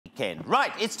weekend.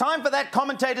 Right, it's time for that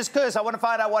commentator's curse. I want to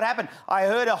find out what happened. I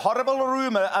heard a horrible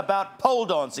rumour about pole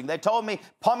dancing. They told me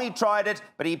Pommy tried it,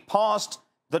 but he passed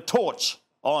the torch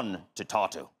on to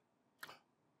Thato.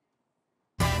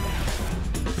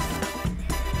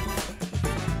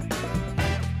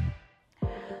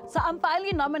 So I'm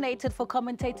finally nominated for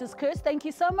Commentator's Curse. Thank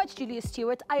you so much, Julia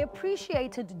Stewart. I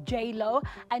appreciated J-Lo,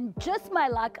 and just my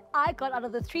luck, I got out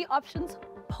of the 3 options,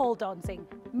 pole dancing.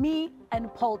 Me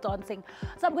and pole dancing.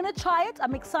 So I'm gonna try it.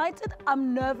 I'm excited,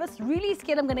 I'm nervous, really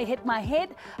scared I'm gonna hit my head,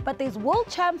 but there's World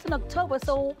Champs in October,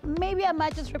 so maybe I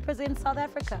might just represent South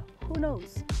Africa. Who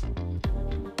knows?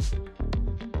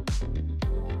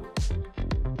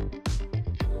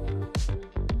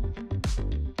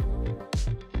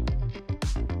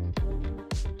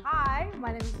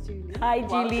 My name is Julie. Hi,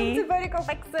 Julie. Welcome to Vertical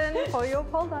Vixen for your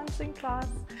pole dancing class.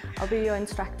 I'll be your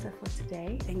instructor for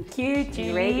today. Thank you, Julie.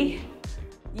 You ready?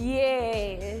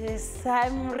 Yes,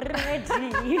 I'm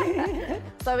ready.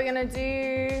 So we're gonna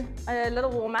do a little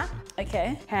warm up.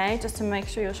 Okay. Okay, just to make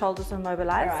sure your shoulders are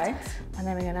mobilized. All right. And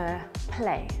then we're gonna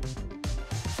play.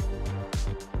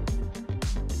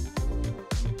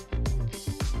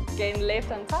 Again,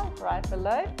 left on top, right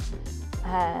below.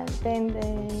 And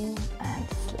bending and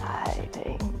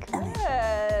sliding.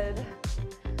 Good.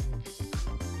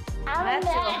 I'm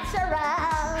natural.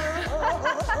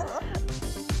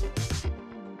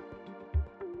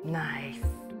 Nice.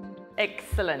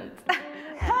 Excellent.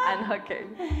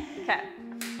 Unhooking. Okay.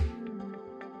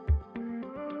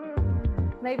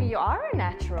 Maybe you are a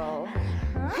natural.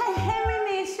 I am a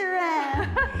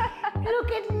natural.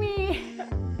 Look at me.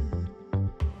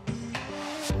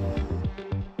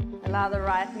 Allow the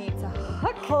right knee to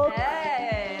hook.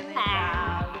 Hey,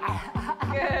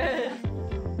 good.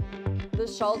 The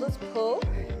shoulders pull,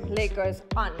 leg goes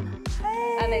on.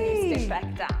 Hey. And then you step back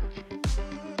down.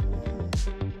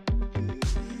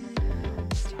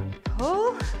 Strong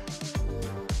pull.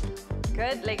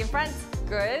 Good, leg in front.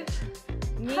 Good.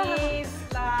 Knees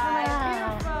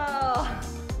slide. Wow.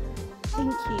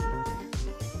 Beautiful. Thank you.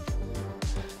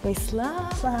 We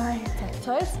slide. Tap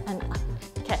toes and up.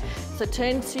 Okay, so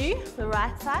turn to the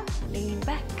right side, lean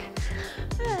back.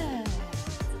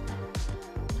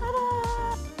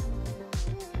 Ta-da!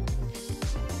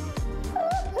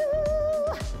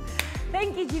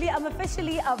 Thank you, Julie. I'm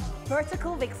officially a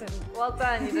vertical vixen. Well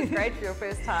done, you did great for your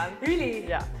first time. Really?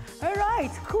 Yeah. All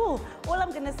right, cool. All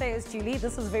I'm gonna say is, Julie,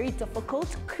 this was very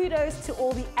difficult. Kudos to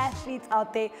all the athletes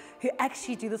out there who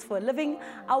actually do this for a living.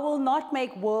 I will not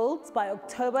make worlds by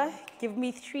October. Give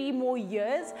me 3 more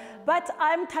years. But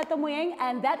I'm Thato Moeng,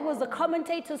 and that was the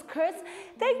Commentator's Curse.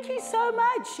 Thank you so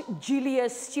much, Julia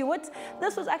Stewart.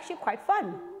 This was actually quite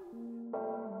fun.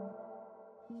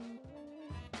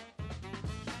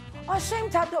 Oh, shame,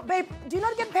 Thato. Babe, do you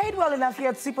not get paid well enough here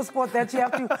at SuperSport that you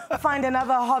have to find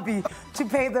another hobby to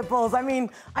pay the bills? I mean,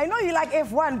 I know you like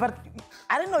F1, but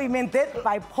I didn't know you meant that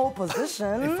by pole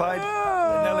position.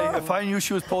 Nelly, if I knew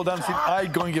she was pole dancing,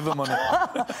 I'd go and give her money.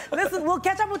 Listen, we'll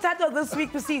catch up with Thato this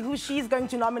week to see who she's going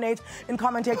to nominate in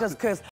Commentator's Curse.